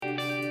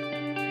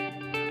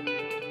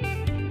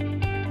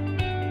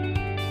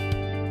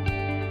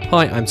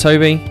Hi, I'm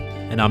Toby.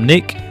 And I'm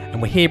Nick.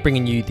 And we're here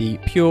bringing you the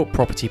Pure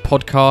Property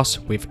Podcast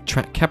with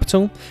Track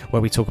Capital,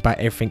 where we talk about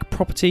everything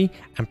property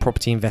and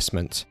property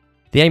investment.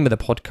 The aim of the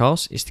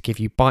podcast is to give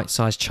you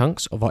bite-sized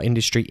chunks of our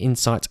industry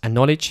insight and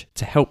knowledge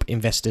to help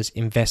investors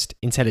invest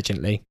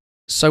intelligently.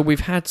 So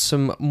we've had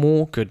some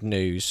more good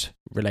news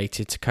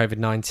related to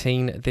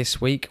COVID-19 this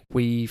week.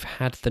 We've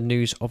had the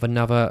news of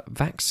another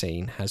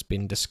vaccine has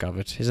been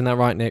discovered. Isn't that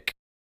right, Nick?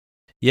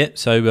 Yeah,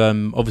 so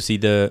obviously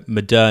the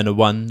Moderna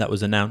one that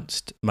was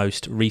announced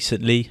most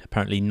recently,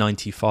 apparently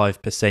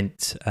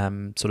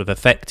 95% sort of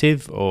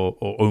effective or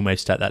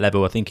almost at that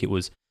level. I think it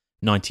was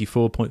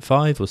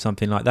 94.5 or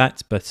something like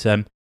that. But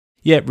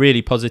yeah,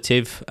 really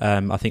positive.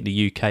 I think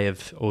the UK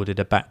have ordered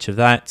a batch of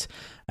that.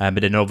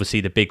 But then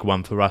obviously the big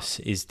one for us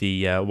is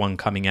the one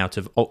coming out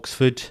of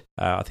Oxford.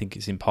 I think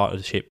it's in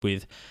partnership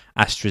with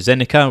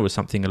AstraZeneca or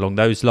something along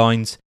those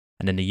lines.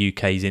 And then the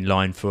UK is in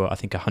line for, I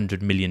think,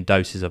 100 million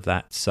doses of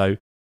that. So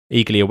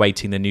eagerly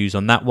awaiting the news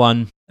on that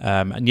one.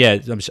 And yeah,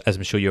 as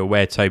I'm sure you're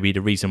aware, Toby, the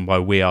reason why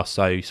we are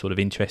so sort of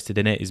interested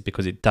in it is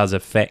because it does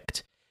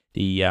affect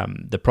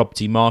the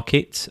property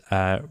market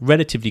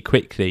relatively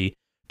quickly,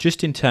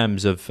 just in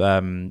terms of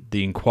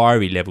the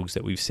inquiry levels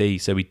that we've seen.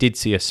 So we did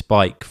see a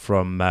spike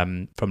from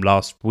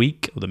last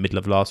week or the middle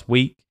of last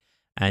week,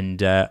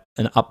 and an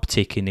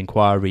uptick in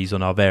inquiries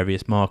on our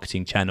various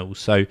marketing channels.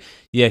 So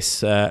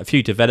yes, a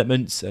few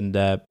developments and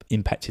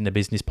impacting the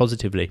business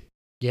positively.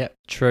 Yeah,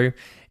 true.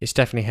 It's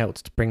definitely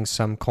helped to bring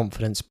some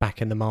confidence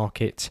back in the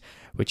market,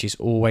 which is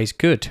always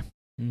good.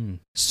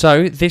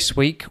 So this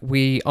week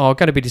we are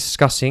going to be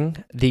discussing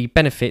the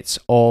benefits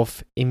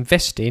of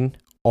investing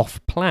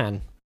off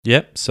plan.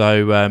 Yep.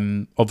 So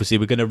obviously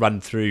we're going to run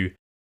through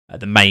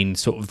the main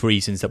sort of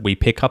reasons that we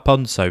pick up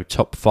on. So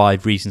top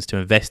 5 reasons to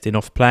invest in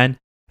off plan.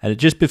 And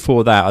just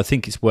before that, I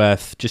think it's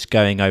worth just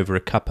going over a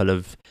couple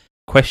of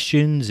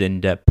questions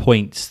and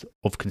points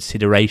of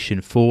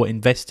consideration for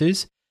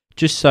investors,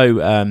 just so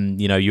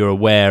you're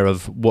aware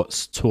of what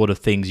sort of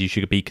things you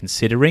should be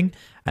considering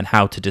and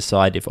how to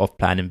decide if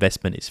off-plan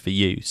investment is for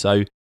you.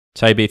 So,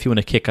 Toby, if you want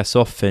to kick us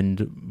off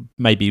and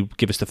maybe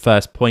give us the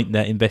first point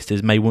that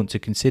investors may want to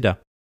consider.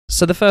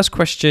 So the first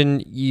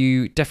question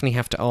you definitely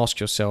have to ask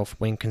yourself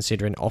when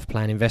considering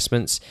off-plan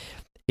investments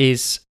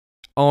is,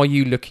 are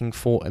you looking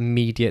for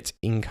immediate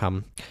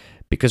income?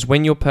 Because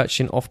when you're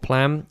purchasing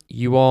off-plan,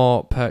 you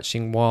are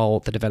purchasing while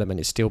the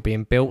development is still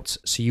being built,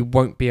 so you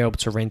won't be able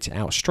to rent it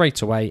out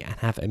straight away and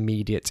have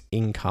immediate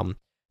income.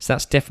 So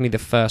that's definitely the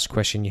first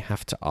question you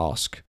have to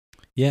ask.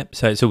 Yeah,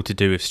 so it's all to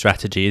do with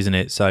strategy, isn't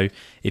it? So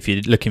if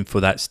you're looking for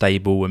that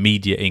stable,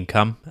 immediate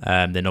income,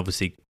 then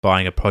obviously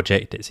buying a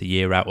project that's a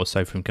year out or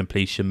so from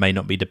completion may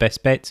not be the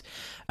best bet.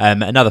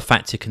 Another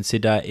factor to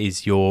consider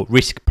is your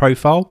risk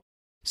profile.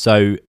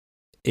 So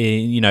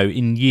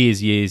in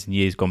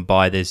years gone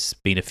by, there's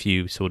been a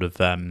few sort of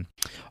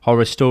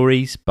horror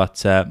stories,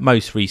 but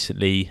most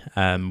recently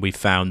we've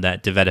found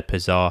that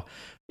developers are,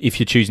 if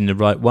you're choosing the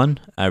right one,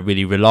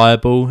 really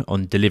reliable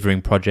on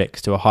delivering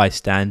projects to a high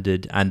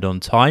standard and on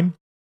time.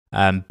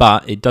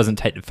 But it doesn't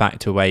take the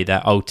fact away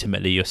that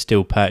ultimately you're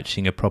still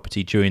purchasing a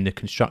property during the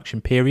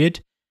construction period.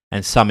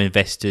 And some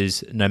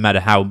investors, no matter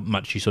how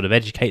much you sort of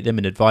educate them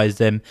and advise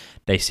them,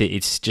 they see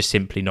it's just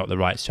simply not the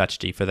right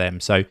strategy for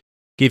them. So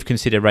give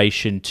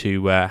consideration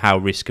to how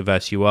risk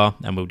averse you are,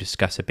 and we'll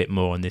discuss a bit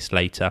more on this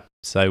later.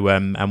 So,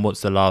 and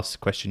what's the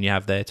last question you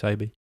have there,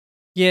 Toby?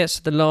 Yes,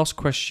 the last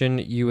question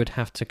you would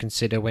have to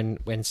consider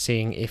when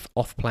seeing if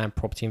off-plan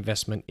property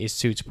investment is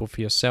suitable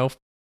for yourself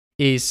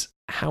is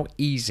how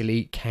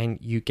easily can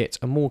you get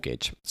a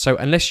mortgage? So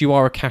unless you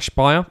are a cash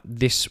buyer,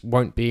 this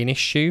won't be an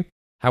issue.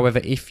 However,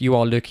 if you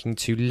are looking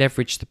to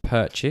leverage the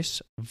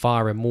purchase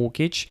via a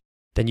mortgage,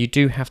 then you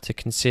do have to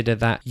consider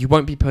that you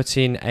won't be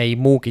putting a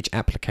mortgage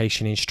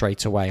application in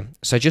straight away.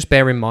 So just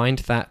bear in mind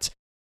that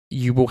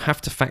you will have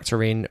to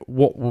factor in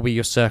what will be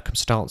your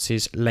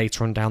circumstances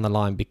later on down the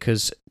line,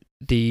 because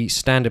the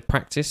standard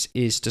practice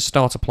is to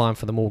start applying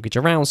for the mortgage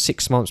around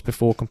 6 months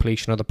before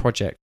completion of the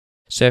project.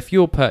 So if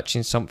you're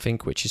purchasing something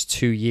which is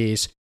 2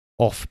 years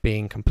off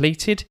being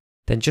completed,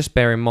 then just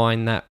bear in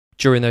mind that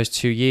during those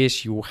 2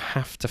 years, you will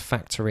have to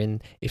factor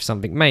in if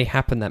something may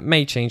happen that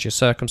may change your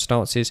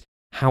circumstances.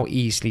 How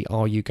easily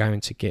are you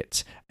going to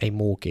get a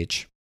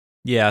mortgage?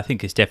 Yeah, I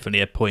think it's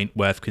definitely a point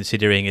worth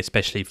considering,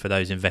 especially for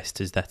those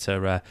investors that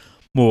are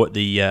more at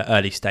the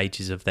early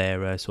stages of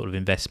their sort of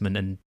investment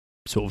and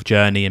sort of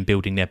journey and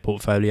building their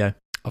portfolio.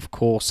 Of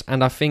course.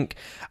 And I think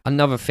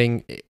another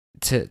thing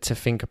to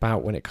think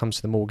about when it comes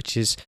to the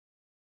mortgages,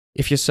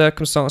 if your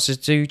circumstances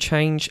do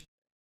change,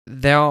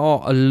 there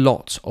are a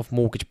lot of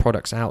mortgage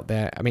products out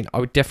there. I mean, I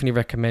would definitely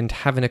recommend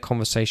having a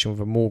conversation with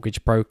a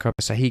mortgage broker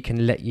so he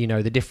can let you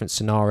know the different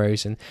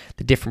scenarios and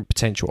the different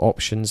potential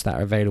options that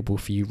are available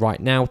for you right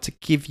now to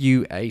give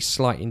you a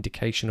slight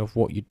indication of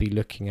what you'd be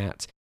looking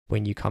at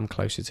when you come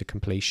closer to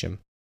completion.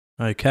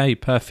 Okay,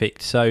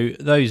 perfect. So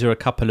those are a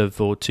couple of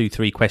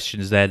 2-3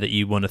 questions there that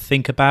you want to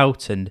think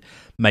about and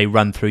may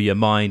run through your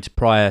mind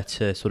prior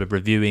to sort of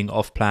reviewing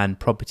off-plan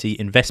property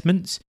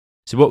investments.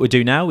 So what we'll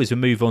do now is we'll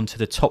move on to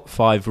the top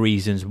 5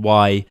 reasons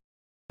why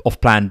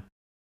off-plan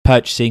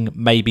purchasing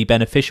may be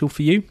beneficial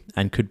for you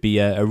and could be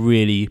a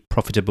really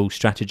profitable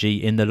strategy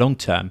in the long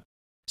term.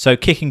 So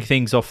kicking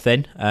things off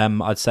then,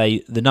 I'd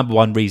say the number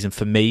one reason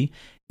for me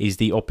is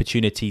the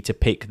opportunity to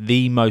pick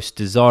the most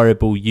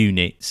desirable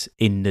units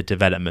in the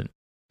development.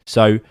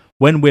 So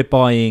when we're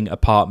buying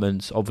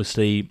apartments,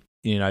 obviously,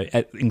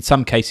 in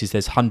some cases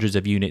there's hundreds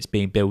of units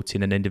being built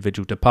in an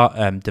individual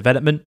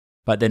development,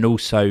 but then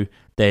also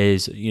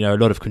there's a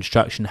lot of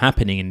construction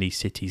happening in these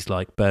cities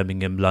like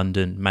Birmingham,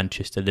 London,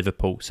 Manchester,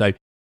 Liverpool. So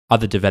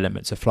other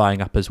developments are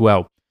flying up as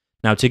well.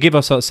 Now, to give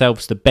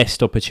ourselves the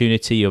best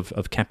opportunity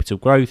of capital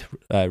growth,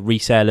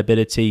 resale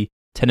ability,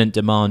 tenant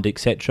demand,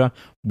 etc.,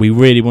 we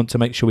really want to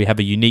make sure we have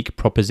a unique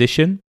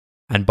proposition.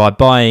 And by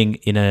buying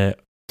in a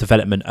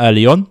development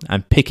early on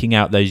and picking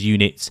out those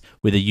units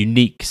with a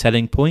unique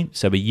selling point,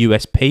 so a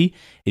USP,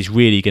 is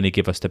really going to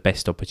give us the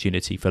best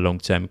opportunity for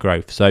long-term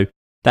growth. So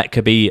that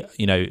could be,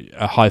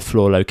 a high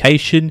floor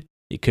location.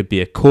 It could be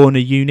a corner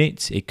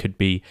unit. It could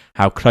be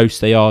how close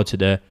they are to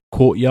the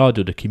courtyard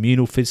or the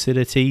communal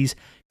facilities.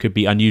 It could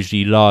be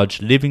unusually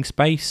large living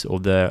space or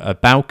a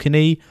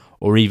balcony,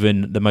 or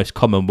even the most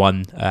common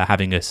one,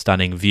 having a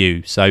stunning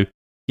view. So,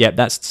 yeah,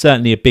 that's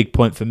certainly a big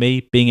point for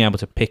me. Being able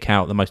to pick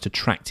out the most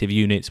attractive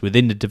units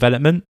within the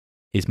development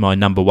is my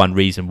number one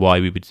reason why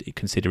we would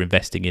consider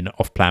investing in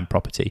off-plan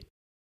property.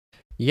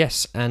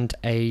 Yes, and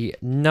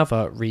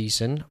another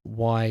reason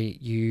why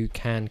you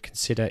can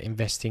consider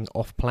investing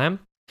off-plan,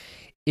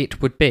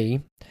 it would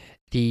be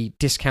the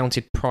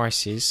discounted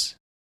prices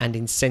and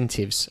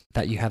incentives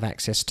that you have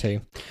access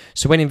to.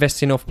 So when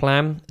investing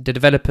off-plan, the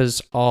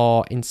developers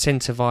are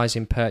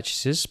incentivizing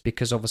purchasers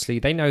because obviously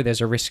they know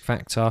there's a risk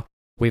factor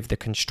with the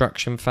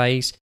construction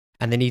phase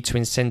and they need to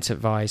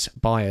incentivize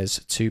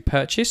buyers to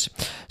purchase.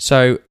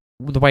 So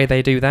the way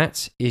they do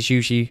that is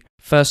usually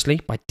firstly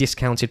by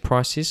discounted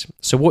prices.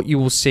 So what you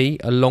will see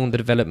along the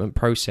development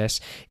process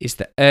is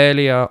the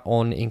earlier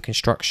on in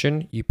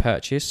construction you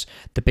purchase,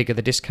 the bigger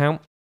the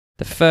discount.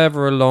 The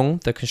further along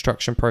the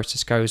construction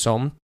process goes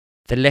on,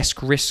 the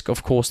less risk,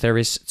 of course, there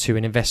is to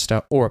an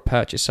investor or a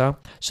purchaser.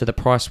 So the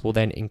price will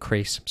then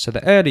increase. So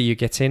the earlier you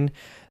get in,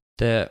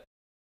 the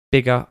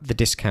bigger the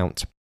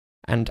discount.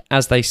 And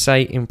as they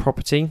say in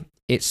property,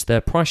 it's the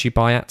price you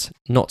buy at,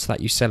 not that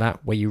you sell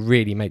at, where you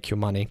really make your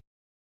money.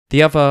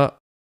 The other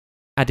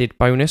added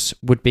bonus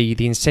would be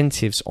the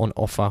incentives on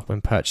offer when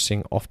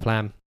purchasing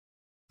off-plan.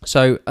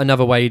 So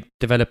another way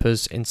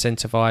developers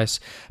incentivize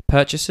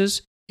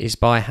purchasers is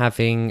by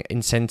having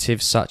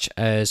incentives such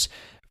as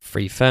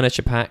free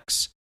furniture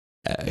packs,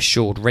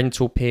 assured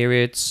rental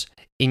periods,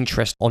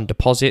 interest on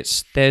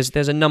deposits. There's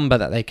a number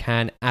that they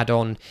can add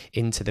on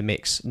into the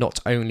mix, not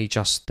only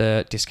just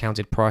the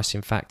discounted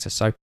pricing factor.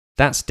 So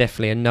that's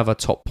definitely another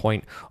top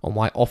point on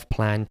why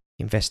off-plan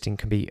investing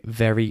can be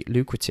very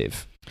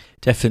lucrative.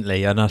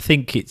 Definitely, and I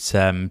think it's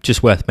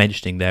just worth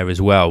mentioning there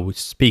as well,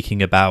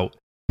 speaking about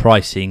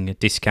pricing,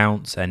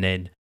 discounts, and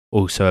then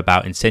also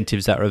about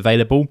incentives that are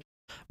available.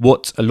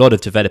 What a lot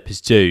of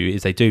developers do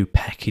is they do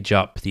package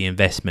up the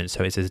investment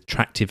so it's as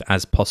attractive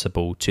as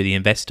possible to the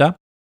investor.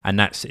 And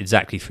that's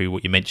exactly through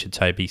what you mentioned,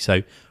 Toby.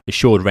 So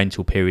assured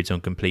rental periods on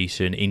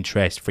completion,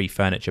 interest, free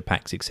furniture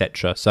packs,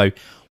 etc. So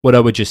what I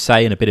would just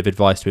say, and a bit of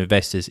advice to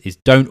investors, is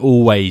don't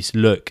always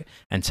look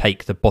and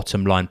take the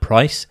bottom line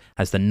price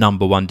as the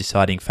number one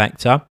deciding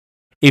factor.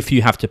 If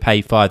you have to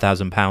pay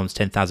 £5,000,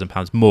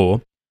 £10,000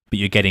 more, but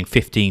you're getting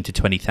 £15,000 to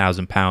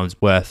 £20,000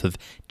 worth of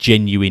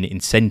genuine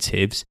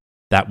incentives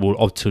that will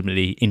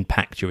ultimately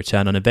impact your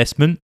return on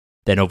investment,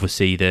 then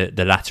obviously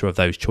the latter of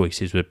those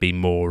choices would be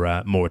more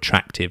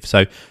attractive.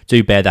 So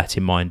do bear that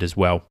in mind as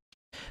well.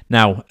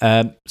 Now,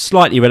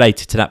 slightly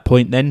related to that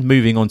point then,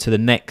 moving on to the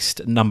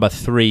next number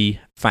 3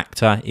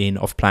 factor in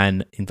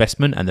off-plan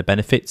investment and the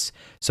benefits.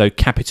 So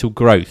capital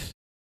growth.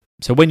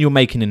 So when you're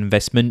making an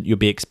investment, you'll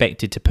be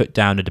expected to put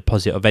down a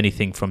deposit of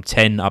anything from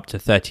 10 up to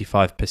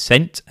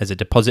 35% as a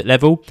deposit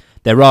level.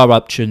 There are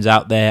options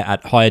out there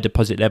at higher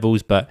deposit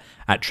levels, but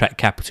at Track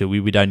Capital, we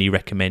would only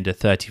recommend a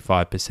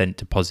 35%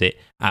 deposit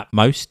at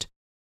most.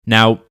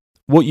 Now,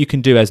 what you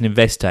can do as an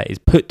investor is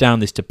put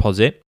down this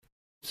deposit,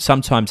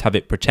 sometimes have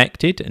it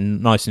protected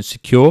and nice and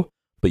secure,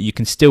 but you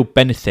can still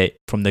benefit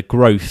from the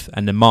growth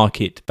and the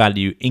market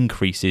value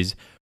increases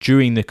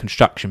during the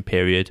construction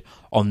period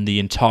on the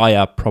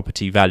entire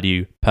property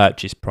value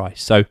purchase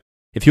price. So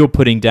if you're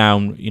putting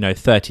down,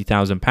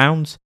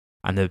 £30,000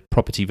 and the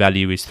property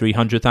value is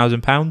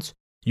 £300,000,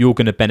 you're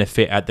going to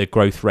benefit at the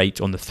growth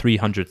rate on the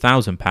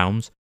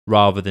 £300,000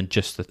 rather than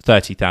just the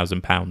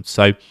 £30,000.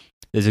 So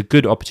there's a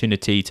good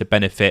opportunity to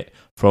benefit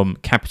from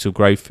capital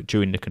growth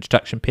during the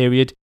construction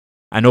period.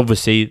 And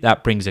obviously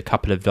that brings a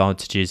couple of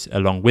advantages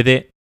along with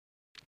it.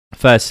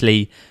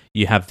 Firstly,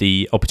 you have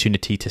the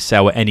opportunity to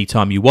sell at any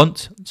time you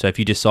want. So if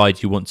you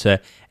decide you want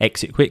to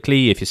exit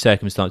quickly, if your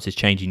circumstances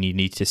change and you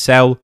need to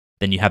sell,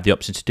 then you have the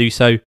option to do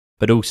so.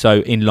 But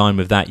also in line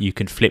with that, you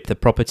can flip the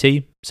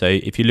property. So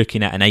if you're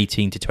looking at an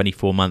 18 to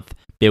 24 month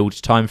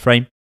build time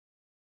frame,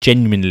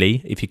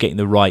 genuinely, if you're getting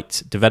the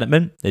right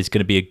development, there's going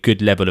to be a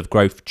good level of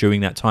growth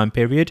during that time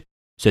period.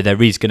 So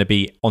there is going to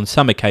be, on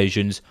some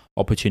occasions,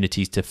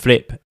 opportunities to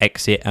flip,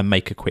 exit, and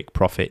make a quick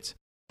profit.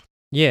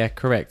 Yeah,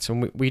 correct.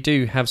 And we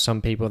do have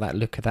some people that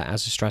look at that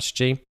as a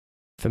strategy.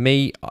 For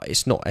me,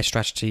 it's not a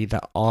strategy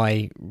that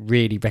I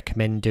really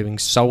recommend doing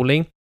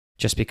solely,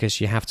 just because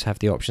you have to have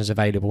the options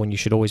available, and you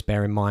should always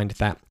bear in mind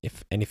that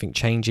if anything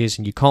changes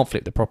and you can't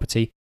flip the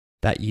property,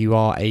 that you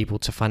are able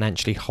to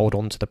financially hold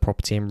on to the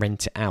property and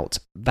rent it out.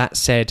 That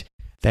said,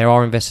 there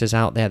are investors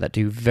out there that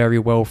do very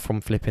well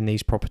from flipping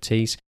these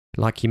properties.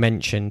 Like you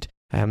mentioned,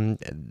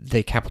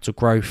 the capital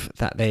growth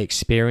that they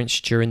experience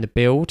during the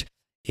build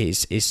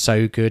is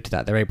so good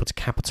that they're able to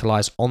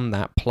capitalize on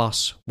that.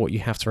 Plus, what you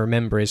have to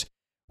remember is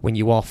when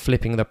you are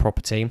flipping the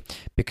property,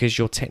 because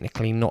you're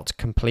technically not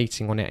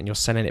completing on it and you're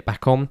selling it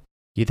back on,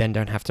 you then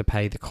don't have to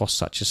pay the costs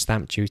such as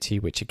stamp duty,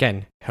 which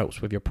again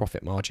helps with your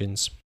profit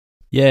margins.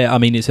 Yeah, I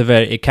mean,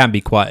 it can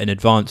be quite an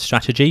advanced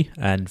strategy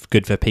and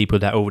good for people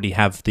that already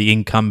have the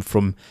income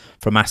from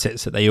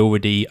assets that they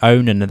already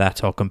own and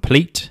that are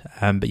complete.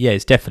 But yeah,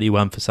 it's definitely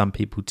one for some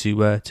people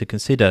to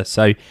consider.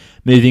 So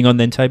moving on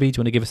then, Toby, do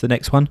you want to give us the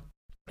next one?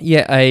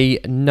 Yeah,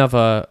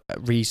 another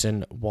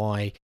reason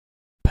why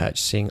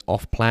purchasing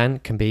off plan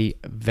can be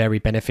very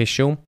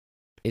beneficial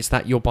is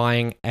that you're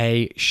buying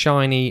a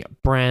shiny,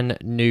 brand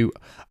new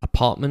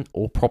apartment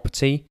or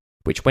property,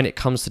 which when it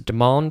comes to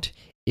demand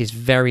is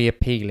very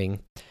appealing.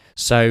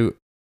 So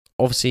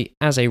obviously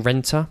as a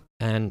renter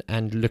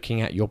and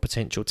looking at your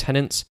potential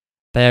tenants,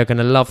 they are going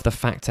to love the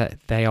fact that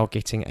they are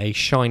getting a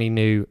shiny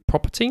new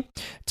property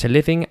to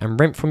live in and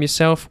rent from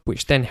yourself,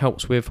 which then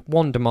helps with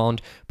one,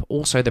 demand, but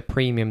also the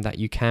premium that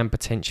you can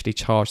potentially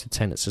charge the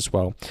tenants as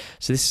well.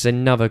 So this is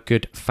another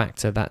good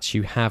factor that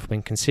you have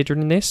when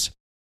considering this.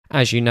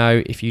 As you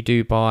know, if you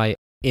do buy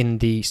in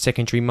the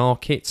secondary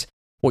market,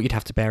 what you'd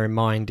have to bear in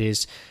mind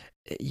is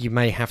you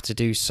may have to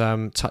do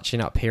some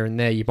touching up here and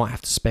there. You might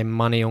have to spend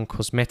money on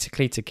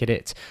cosmetically to get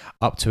it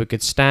up to a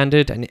good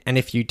standard. And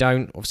if you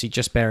don't, obviously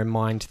just bear in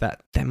mind that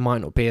there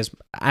might not be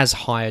as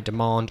high a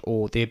demand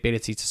or the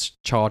ability to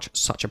charge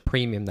such a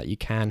premium that you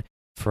can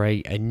for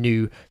a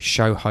new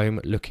show home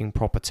looking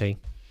property.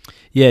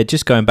 Yeah,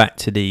 just going back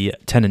to the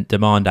tenant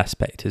demand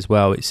aspect as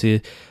well.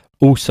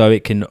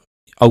 It can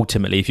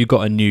ultimately, if you've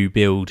got a new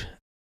build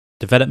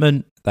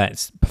development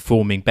that's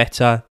performing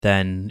better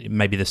than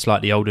maybe the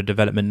slightly older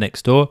development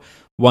next door,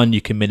 one,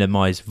 you can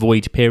minimize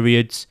void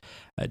periods.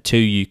 Two,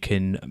 you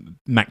can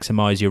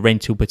maximize your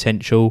rental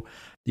potential.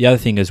 The other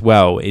thing as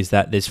well is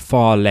that there's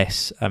far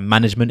less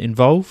management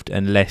involved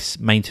and less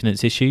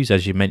maintenance issues,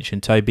 as you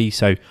mentioned, Toby.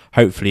 So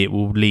hopefully it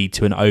will lead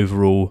to an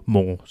overall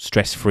more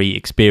stress-free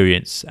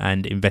experience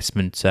and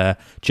investment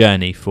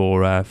journey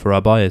for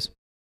our buyers.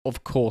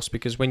 Of course,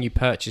 because when you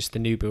purchase the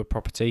new build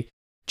property,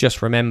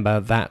 just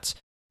remember that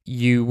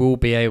you will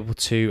be able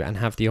to and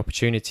have the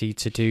opportunity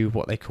to do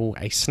what they call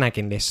a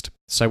snagging list.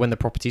 So when the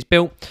property's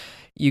built,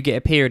 you get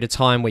a period of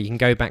time where you can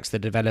go back to the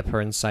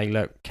developer and say,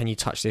 look, can you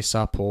touch this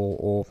up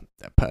or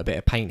put a bit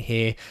of paint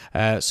here?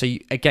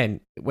 Again,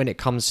 when it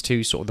comes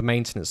to sort of the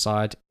maintenance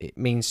side, it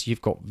means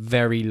you've got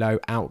very low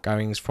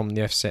outgoings from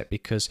the offset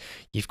because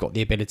you've got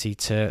the ability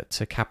to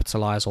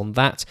capitalize on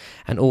that.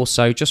 And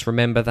also just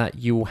remember that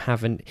you will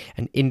have an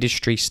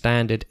industry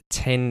standard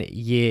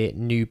 10-year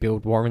new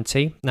build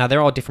warranty. Now,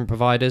 there are different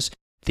providers.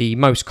 The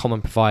most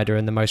common provider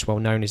and the most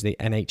well-known is the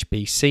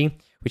NHBC,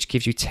 which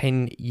gives you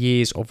 10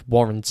 years of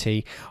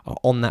warranty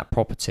on that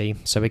property.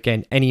 So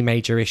again, any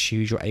major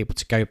issues, you're able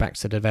to go back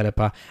to the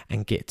developer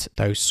and get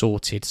those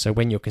sorted. So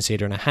when you're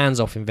considering a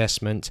hands-off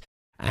investment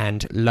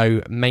and low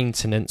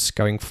maintenance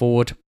going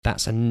forward,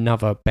 that's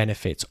another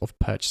benefit of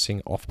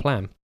purchasing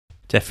off-plan.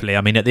 Definitely.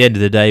 I mean, at the end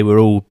of the day, we're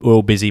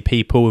all busy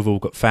people. We've all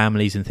got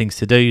families and things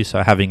to do.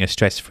 So having a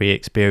stress-free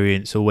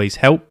experience always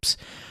helps.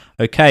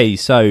 Okay,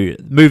 so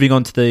moving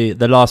on to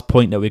the last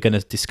point that we're going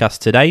to discuss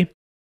today,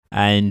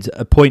 and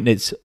a point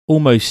that's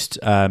almost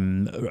a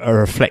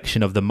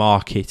reflection of the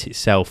market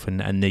itself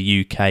and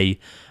the UK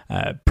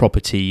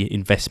property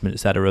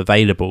investments that are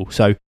available.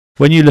 So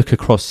when you look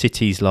across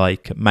cities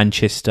like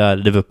Manchester,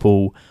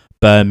 Liverpool,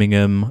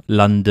 Birmingham,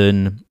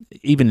 London,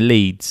 even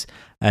Leeds,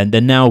 and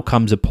there now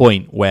comes a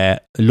point where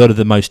a lot of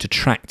the most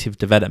attractive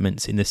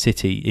developments in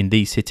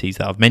these cities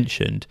that I've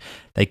mentioned,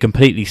 they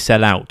completely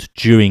sell out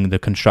during the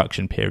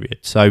construction period.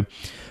 So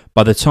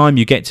by the time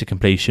you get to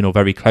completion or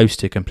very close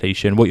to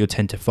completion, what you'll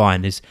tend to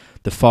find is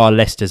the far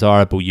less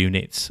desirable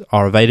units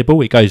are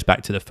available. It goes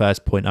back to the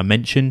first point I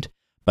mentioned,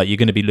 but you're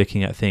going to be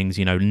looking at things,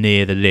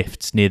 near the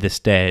lifts, near the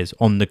stairs,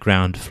 on the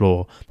ground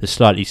floor, the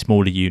slightly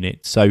smaller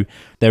units. So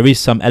there is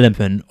some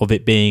element of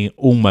it being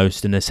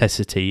almost a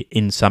necessity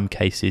in some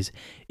cases.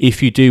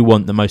 If you do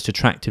want the most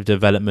attractive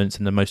developments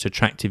and the most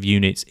attractive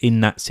units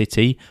in that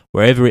city,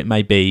 wherever it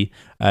may be,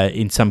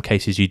 in some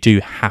cases you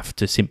do have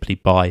to simply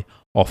buy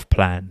off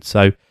plan.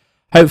 So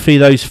hopefully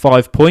those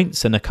 5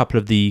 points and a couple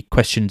of the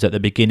questions at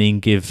the beginning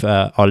give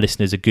our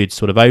listeners a good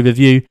sort of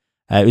overview.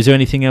 Is there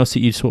anything else that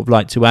you'd sort of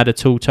like to add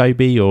at all,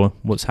 Toby, or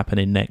what's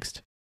happening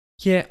next?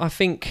 Yeah, I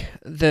think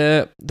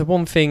the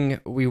one thing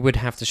we would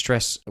have to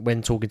stress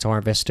when talking to our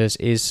investors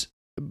is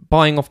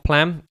buying off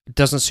plan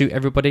doesn't suit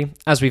everybody.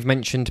 As we've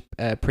mentioned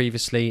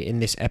previously in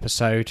this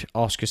episode,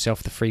 ask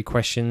yourself the 3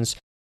 questions.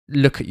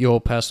 Look at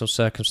your personal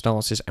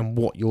circumstances and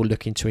what you're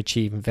looking to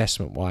achieve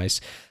investment-wise.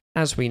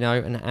 As we know,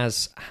 and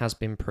as has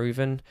been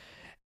proven,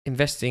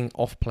 investing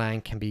off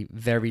plan can be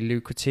very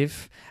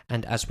lucrative,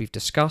 and as we've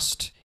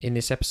discussed in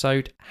this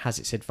episode, has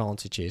its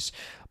advantages.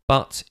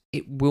 But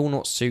it will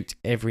not suit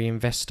every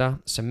investor,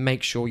 so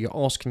make sure you're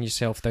asking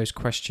yourself those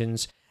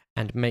questions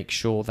and make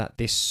sure that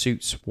this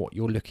suits what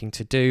you're looking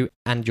to do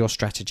and your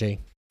strategy.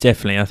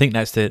 Definitely. I think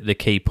that's the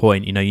key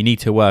point. You need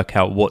to work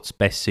out what's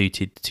best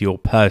suited to your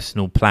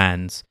personal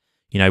plans.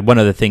 One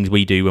of the things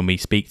we do when we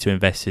speak to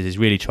investors is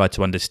really try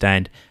to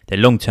understand their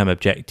long-term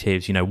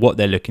objectives, what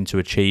they're looking to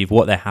achieve,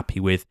 what they're happy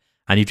with.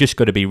 And you've just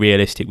got to be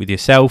realistic with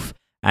yourself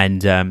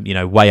and,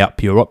 weigh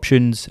up your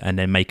options and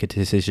then make a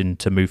decision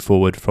to move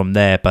forward from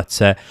there.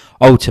 But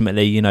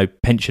ultimately,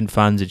 pension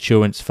funds,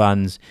 insurance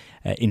funds,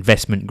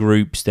 investment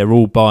groups, they're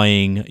all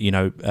buying,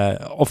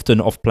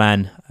 often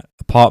off-plan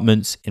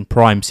apartments in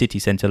prime city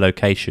centre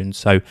locations.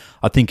 So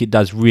I think it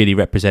does really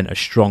represent a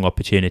strong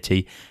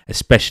opportunity,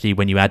 especially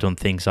when you add on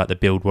things like the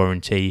build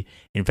warranty,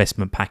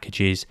 investment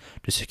packages,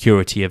 the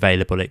security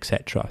available,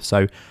 etc.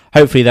 So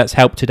hopefully that's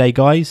helped today,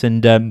 guys.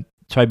 And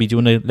Toby, do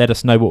you want to let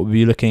us know what we'll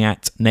be looking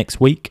at next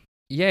week?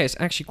 Yeah, it's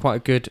actually quite a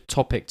good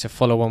topic to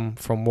follow on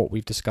from what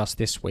we've discussed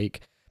this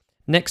week.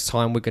 Next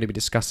time, we're going to be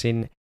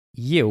discussing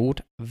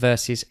yield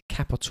versus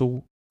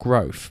capital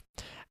growth.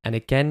 And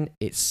again,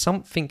 it's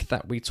something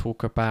that we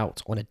talk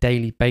about on a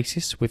daily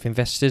basis with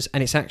investors.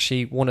 And it's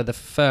actually one of the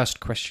first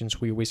questions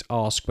we always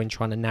ask when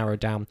trying to narrow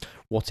down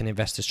what an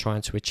investor's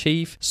trying to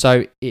achieve.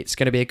 So it's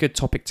going to be a good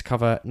topic to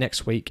cover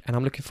next week, and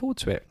I'm looking forward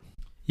to it.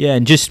 Yeah,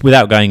 and just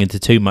without going into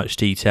too much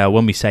detail,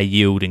 when we say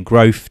yield and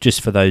growth,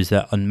 just for those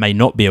that may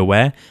not be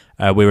aware,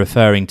 we're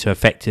referring to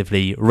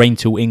effectively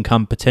rental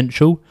income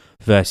potential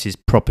versus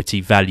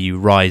property value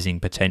rising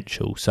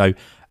potential. So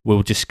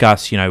we'll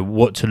discuss,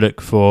 what to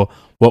look for,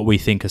 what we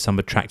think are some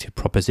attractive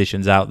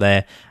propositions out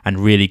there, and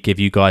really give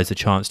you guys a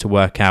chance to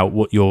work out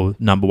what your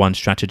number one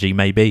strategy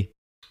may be.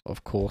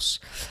 Of course.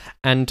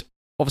 And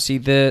obviously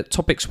the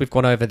topics we've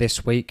gone over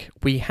this week,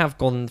 we have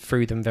gone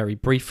through them very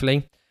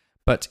briefly.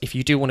 But if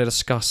you do want to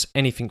discuss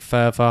anything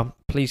further,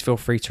 please feel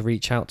free to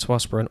reach out to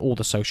us. We're on all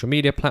the social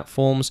media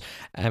platforms,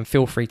 and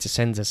feel free to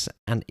send us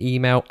an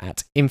email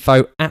at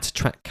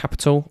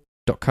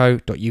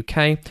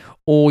info@trackcapital.co.uk,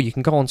 or you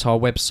can go onto our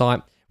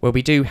website where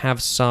we do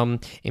have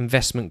some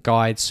investment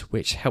guides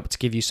which help to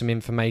give you some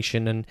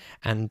information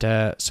and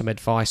some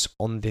advice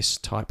on this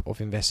type of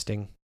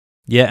investing.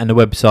 Yeah, and the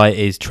website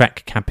is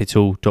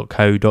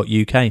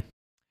trackcapital.co.uk.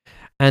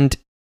 And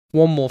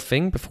one more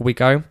thing before we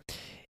go.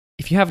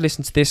 If you have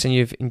listened to this and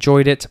you've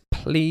enjoyed it,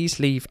 please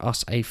leave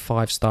us a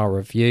 5-star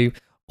review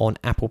on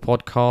Apple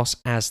Podcasts,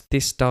 as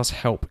this does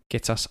help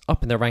get us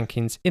up in the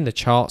rankings in the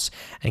charts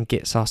and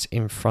gets us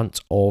in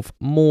front of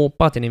more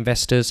budding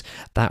investors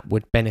that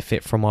would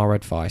benefit from our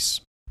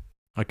advice.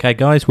 Okay,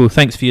 guys. Well,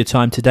 thanks for your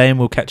time today, and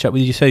we'll catch up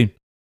with you soon.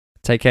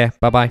 Take care.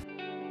 Bye-bye.